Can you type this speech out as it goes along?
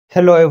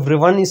Hello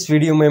everyone. इस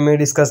video में मैं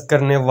डिस्कस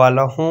करने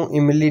वाला हूँ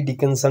इमिली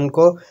डिकिंसन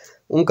को।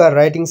 उनका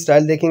राइटिंग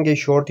स्टाइल देखेंगे,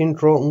 शॉर्ट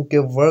इंट्रो, उनके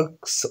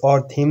वर्क्स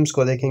और थीम्स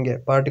को देखेंगे,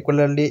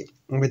 particularly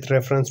with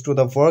reference to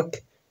the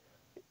work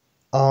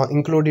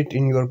included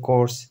in your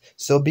course.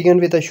 So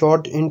begin with a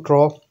short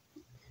intro.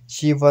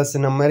 She was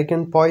an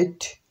American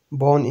poet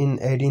born in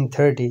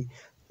 1830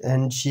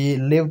 and she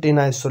lived in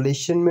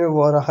isolation में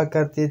वो रहा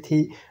करती थी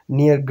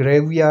near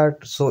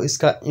graveyard. सो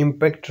इसका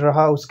impact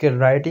रहा उसके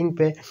writing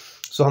पे।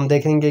 सो हम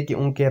देखेंगे कि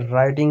उनके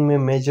राइटिंग में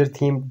मेजर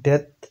थीम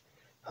डेथ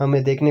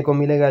हमें देखने को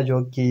मिलेगा, जो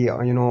कि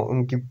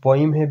उनकी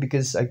पोइम है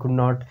because I could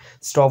not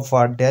stop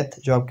for death,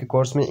 जो आपके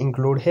कोर्स में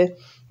इंक्लूड है,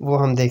 वो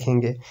हम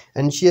देखेंगे।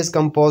 And she has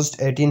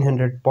composed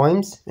 1800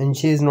 poems and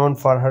she is known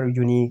for her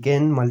unique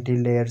and multi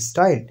layer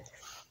style.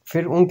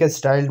 फिर उनके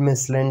स्टाइल में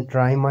स्लैंट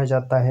राइम आ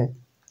जाता है,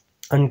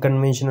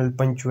 अनकन्वेंशनल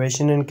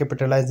पंक्चुएशन एंड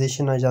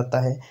कैपिटलाइजेशन आ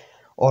जाता है,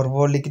 और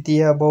वो लिखती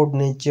है about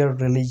nature,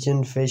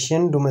 religion,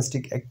 fashion,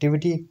 domestic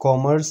activity,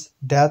 commerce,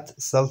 death,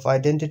 self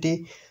identity,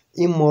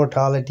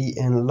 immortality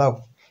and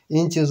love.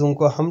 इन चीज़ों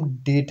को हम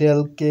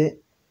डिटेल के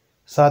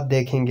साथ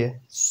देखेंगे।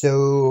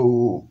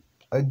 सो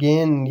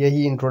अगेन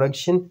यही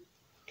introduction.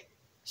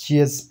 She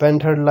has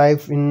spent her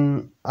life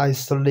in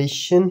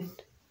isolation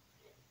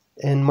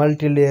and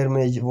multi layer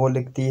में वो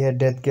लिखती है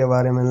डेथ के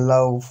बारे में,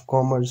 love,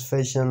 commerce,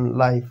 fashion,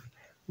 life,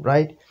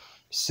 right.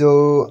 So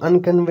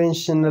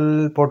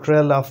unconventional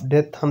portrayal of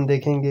death हम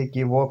देखेंगे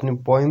कि वो अपने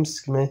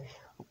पोइम्स में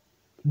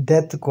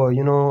डेथ को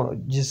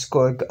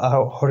जिसको एक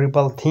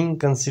हॉरिबल थिंग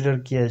कंसिडर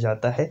किया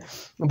जाता है,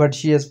 but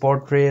she has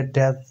portrayed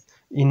death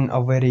in a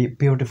very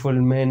beautiful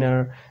manner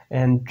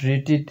and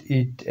treated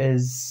it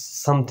as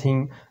something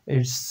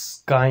it's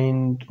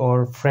kind or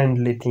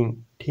friendly thing।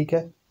 ठीक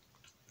है।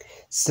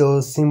 सो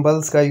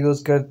सिंबल्स का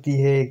यूज़ करती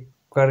है,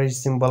 करेज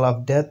सिंबल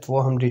ऑफ डेथ, वो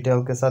हम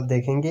डिटेल के साथ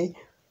देखेंगे,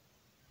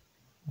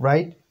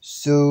 राइट।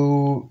 सो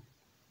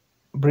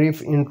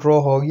ब्रीफ इंट्रो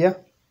हो गया।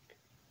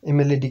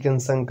 एमिली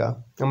डिकिंसन का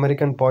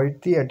अमेरिकन पोइट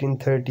थी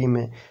 1830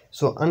 में।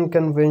 सो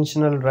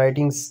अनकन्वेंशनल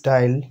राइटिंग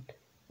स्टाइल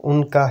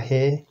उनका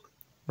है,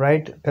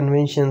 राइट,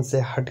 कन्वेंशन से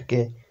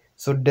हटके।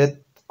 सो डेथ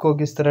को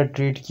किस तरह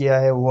ट्रीट किया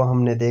है वो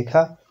हमने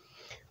देखा,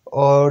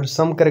 और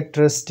सम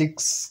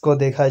करेक्टरिस्टिक्स को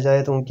देखा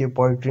जाए तो उनकी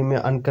पोइट्री में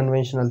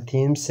अनकन्वेंशनल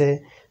थीम्स है,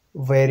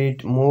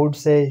 वेरिड मूड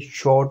से,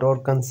 शॉर्ट और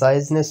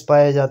कंसाइजनेस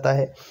पाया जाता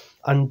है।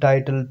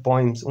 अनटाइटल्ड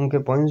पोइम्स, उनके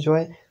पोइम्स जो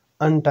है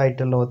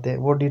अनटाइटल होते हैं,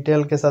 वो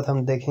डिटेल के साथ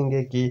हम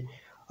देखेंगे कि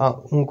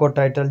उनको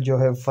टाइटल जो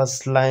है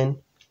फर्स्ट लाइन,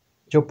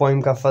 जो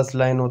पोइम का फर्स्ट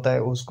लाइन होता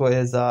है उसको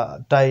एज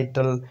अ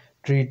टाइटल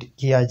ट्रीट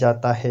किया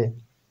जाता है।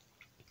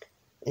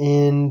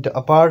 And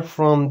apart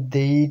from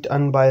that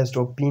unbiased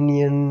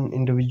opinion,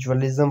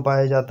 individualism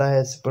पाया जाता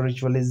है,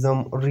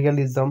 स्पिरिचुअलिज्म,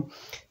 रियलिज्म,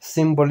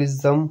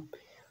 सिंबलिज्म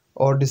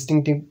और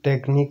डिस्टिंक्टिव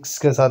टेक्निक्स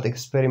के साथ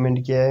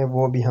एक्सपेरिमेंट किया है,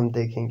 वो भी हम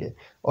देखेंगे।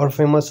 और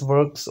फेमस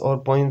वर्क्स और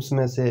पोइम्स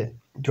में से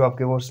जो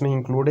आपके कोर्स में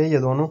इंक्लूड है ये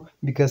दोनों,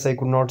 because I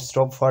could not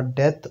stop for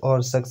death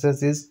और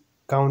सक्सेस इज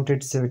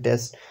काउंटेड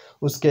स्वीटेस्ट।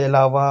 उसके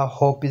अलावा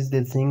hope is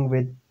the thing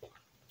with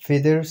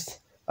feathers,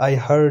 I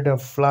heard a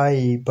fly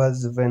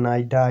buzz when I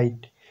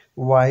died,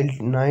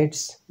 wild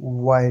nights,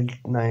 wild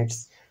nights।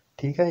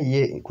 ठीक है,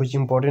 ये कुछ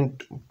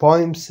इंपॉर्टेंट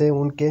पॉइंट्स है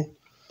उनके।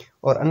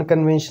 और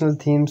अनकन्वेंशनल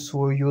थीम्स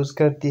वो यूज़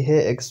करती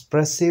है,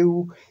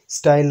 एक्सप्रेसिव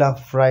स्टाइल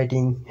ऑफ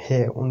राइटिंग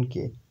है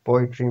उनकी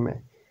पोइट्री में,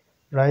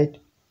 राइट।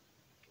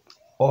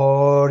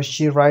 और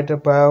she write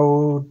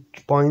about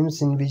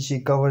poems in which she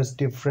covers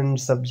different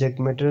subject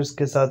matters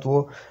के साथ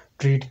वो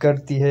ट्रीट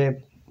करती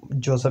है,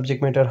 जो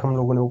सब्जेक्ट मैटर हम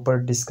लोगों ने ऊपर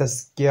डिस्कस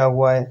किया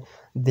हुआ है।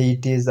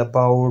 It is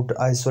about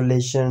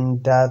isolation,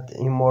 death,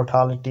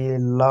 immortality,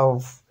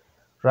 love,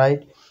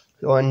 right.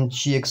 and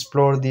she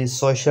explored the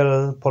social,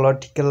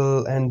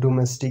 political and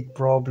domestic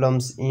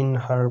problems in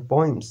her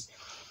poems।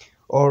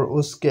 और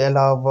उसके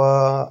अलावा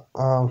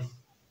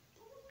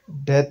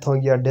डेथ हो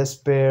गया,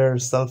 despair,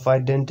 self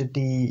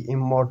identity,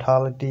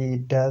 immortality,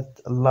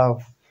 death, love,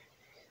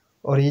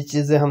 और ये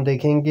चीज़ें हम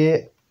देखेंगे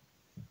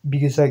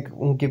बिकॉज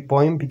उनकी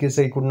poem because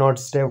I could not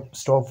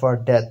stop for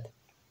death,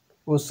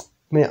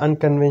 उसमें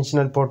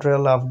अनकन्वेंशनल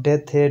पोर्ट्रेयल ऑफ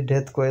डेथ है,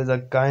 डेथ को as a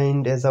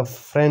kind, as a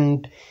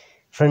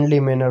friendly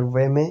manner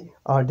वे में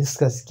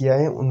डिस्कस किया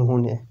है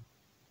उन्होंने।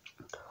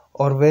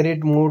 और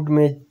वेरिड मूड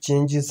में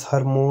changes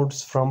her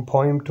moods from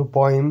poem to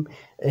poem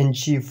and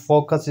she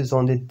focuses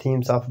on the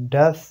themes of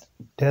death,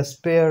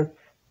 despair,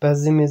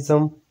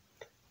 pessimism,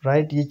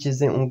 right. ये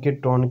चीज़ें उनके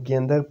टोन के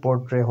अंदर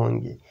पोर्ट्रे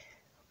होंगी।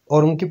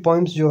 और उनकी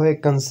पॉइंट्स जो है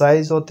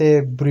कंसाइज होते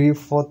हैं,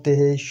 ब्रीफ होते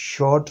हैं,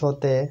 शॉर्ट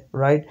होते हैं,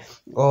 राइट।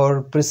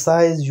 और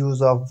प्रिसाइज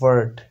यूज़ ऑफ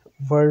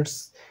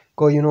वर्ड्स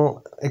को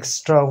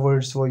एक्स्ट्रा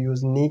वर्ड्स वो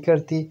यूज़ नहीं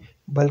करती,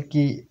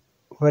 बल्कि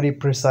very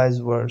precise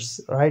words,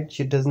 right?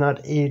 She does not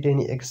add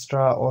any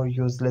extra or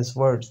useless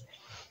words,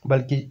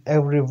 बल्कि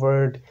every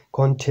word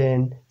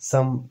contain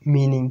some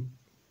meaning।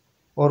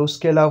 और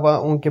उसके अलावा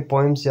उनके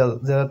पोइम्स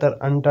ज़्यादातर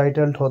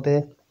अनटाइटल्ड होते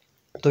हैं,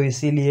 तो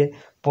इसीलिए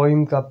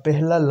पोइम का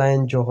पहला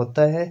लाइन जो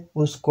होता है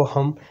उसको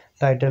हम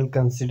टाइटल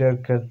कंसिडर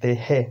करते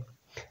हैं।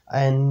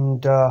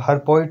 And her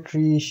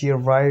poetry she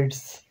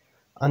writes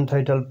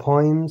untitled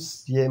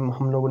poems, ये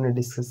हम लोगों ने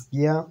डिस्कस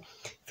किया।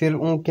 फिर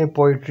उनके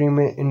पोइट्री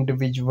में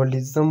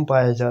इंडिविजुअलिज्म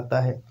पाया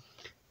जाता है,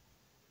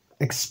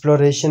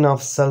 एक्सप्लोरेशन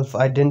ऑफ सेल्फ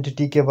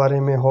आइडेंटिटी के बारे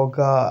में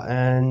होगा,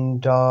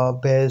 and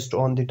based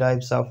on the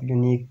types of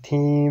unique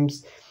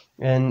themes,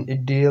 and it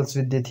deals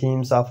with the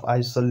themes of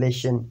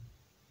isolation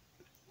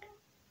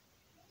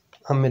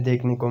हमें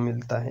देखने को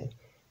मिलता है।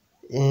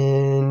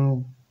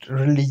 एंड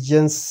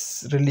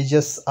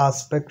रिलीजियस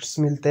एस्पेक्ट्स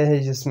मिलते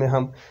हैं जिसमें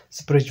हम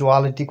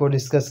स्पिरिचुअलिटी को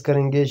डिस्कस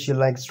करेंगे। She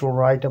likes to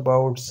right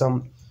about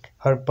some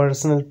her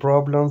personal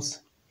problems,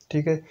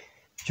 ठीक है,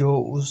 जो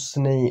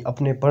उसने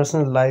अपने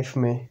पर्सनल लाइफ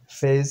में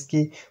फेस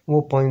की,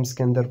 वो पॉइंट्स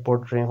के अंदर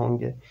पोर्ट्रे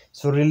होंगे।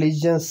 सो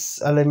रिलीजियस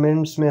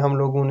एलिमेंट्स में हम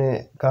लोगों ने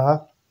कहा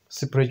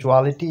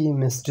स्पिरिचुअलिटी,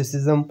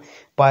 मिस्टिसिज्म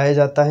पाया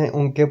जाता है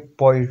उनके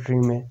पोइट्री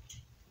में।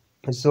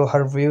 सो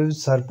हर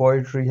views, her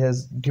poetry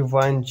has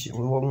divine,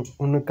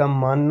 उनका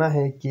मानना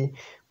है कि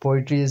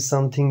poetry is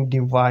something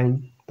divine,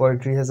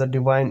 poetry has a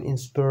divine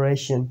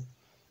inspiration,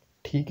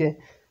 ठीक है।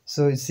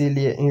 सो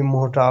इसीलिए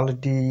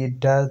immortality,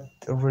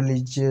 death,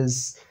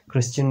 religious,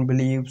 Christian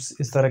beliefs,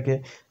 इस तरह के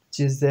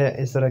चीज़ें,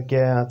 इस तरह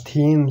के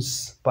थीम्स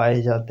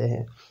पाए जाते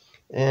हैं।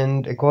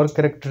 एंड एक और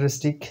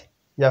करेक्टरिस्टिक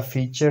या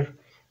फीचर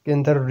के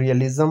अंदर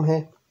रियलिज़म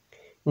है,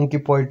 उनकी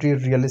पोइट्री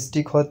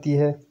रियलिस्टिक होती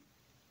है,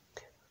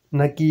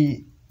 न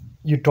कि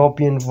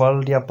यूटोपियन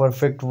वर्ल्ड या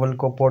परफेक्ट वर्ल्ड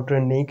को पोर्ट्रे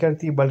नहीं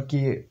करती, बल्कि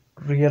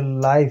रियल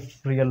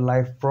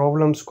लाइफ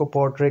प्रॉब्लम्स को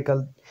पोर्ट्रे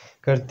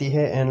करती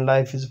है। And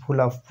life is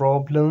full of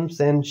problems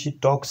and she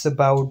talks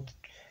about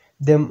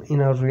them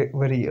in a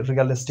very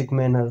realistic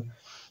manner.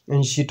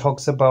 And she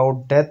talks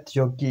about death,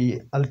 जो कि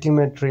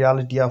अल्टीमेट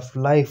रियलिटी ऑफ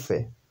लाइफ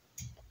है,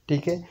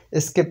 ठीक है।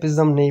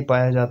 एस्केपिज्म नहीं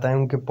पाया जाता है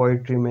उनके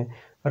पोइट्री में,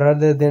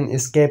 rather than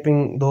escaping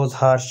those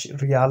harsh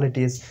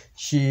realities,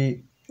 she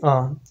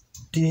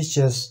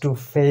teaches to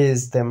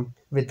face them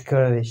with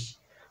courage।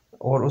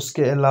 और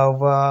उसके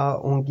अलावा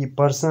उनकी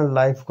पर्सनल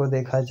लाइफ को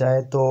देखा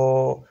जाए तो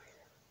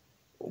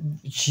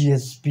she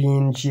has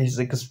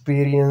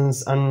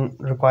experienced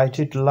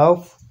unrequited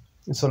love,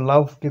 so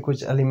love के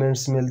कुछ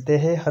एलिमेंट्स मिलते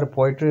हैं। हर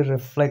poetry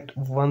reflect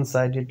one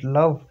sided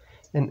love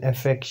and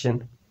affection,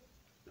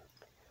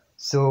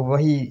 सो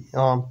वही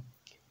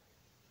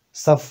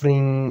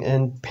सफरिंग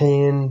एंड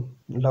पेन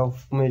लव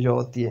में जो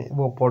होती है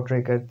वो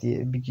पोर्ट्रे करती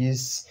है, because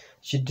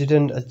she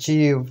didn't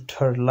achieved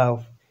her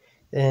love.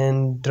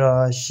 And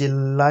she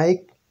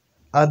like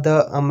other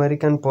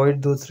American poet,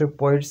 दूसरे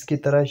पोइट्स की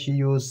तरह शी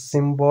यूज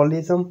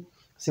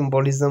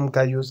सिम्बोलिज्म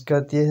का यूज़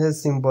करती है।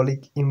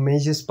 सिम्बॉलिक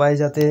इमेजेस पाए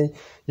जाते हैं,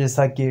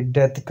 जैसा कि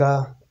डेथ का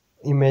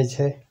इमेज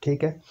है,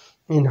 ठीक है,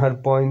 इन हर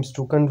poems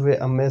to convey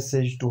a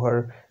message to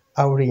her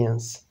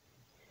audience.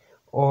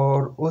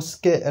 और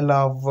उसके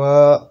अलावा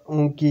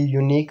उनकी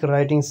यूनिक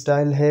राइटिंग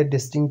स्टाइल है,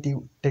 डिस्टिंक्टिव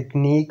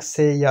टेक्निक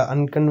से या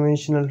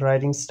अनकन्वेंशनल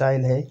राइटिंग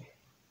स्टाइल है,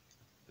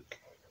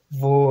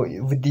 वो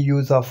with the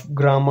use of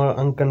grammar,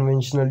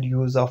 unconventional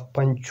use of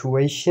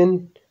punctuation,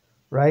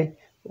 right,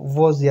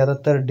 वो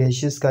ज़्यादातर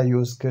डैशेस का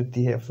यूज़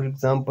करती है। फॉर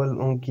एग्ज़ाम्पल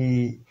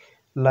उनकी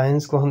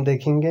लाइंस को हम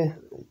देखेंगे,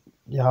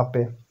 यहाँ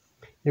पे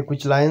ये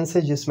कुछ लाइंस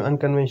है जिसमें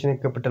अनकन्वेंशनल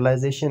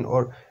कैपिटलाइजेशन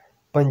और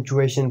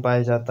पंचुएशन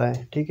पाया जाता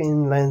है, ठीक है।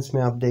 इन लाइंस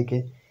में आप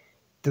देखें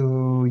तो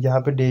यहाँ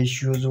पे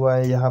डैश यूज़ हुआ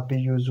है, यहाँ पे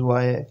यूज़ हुआ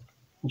है,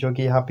 जो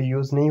कि यहाँ पे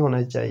यूज़ नहीं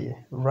होना चाहिए,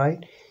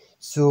 राइट।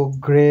 सो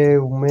ग्रे,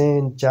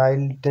 वुमेन,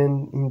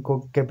 चाइल्डन, इनको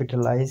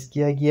कैपिटलाइज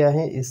किया गया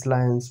है इस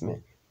लाइंस में,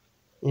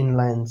 इन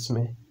लाइंस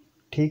में,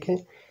 ठीक है।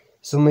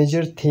 सो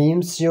मेजर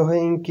थीम्स जो है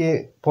इनके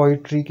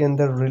पोइट्री के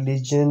अंदर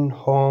religion,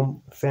 home,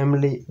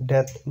 family,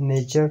 death,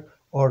 nature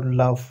और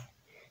लव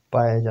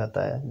पाया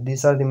जाता है।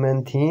 This are the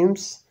main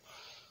themes.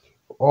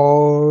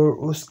 और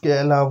उसके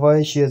अलावा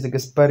she has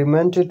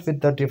experimented with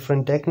the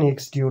different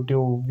techniques due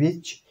to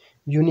which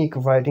unique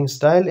writing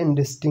style and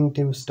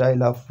distinctive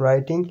style of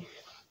writing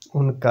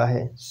उनका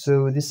है।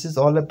 So this is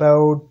all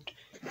about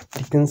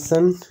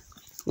Dickinson.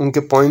 उनके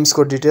पॉइंट्स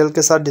को डिटेल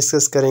के साथ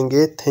discuss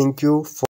करेंगे। Thank you.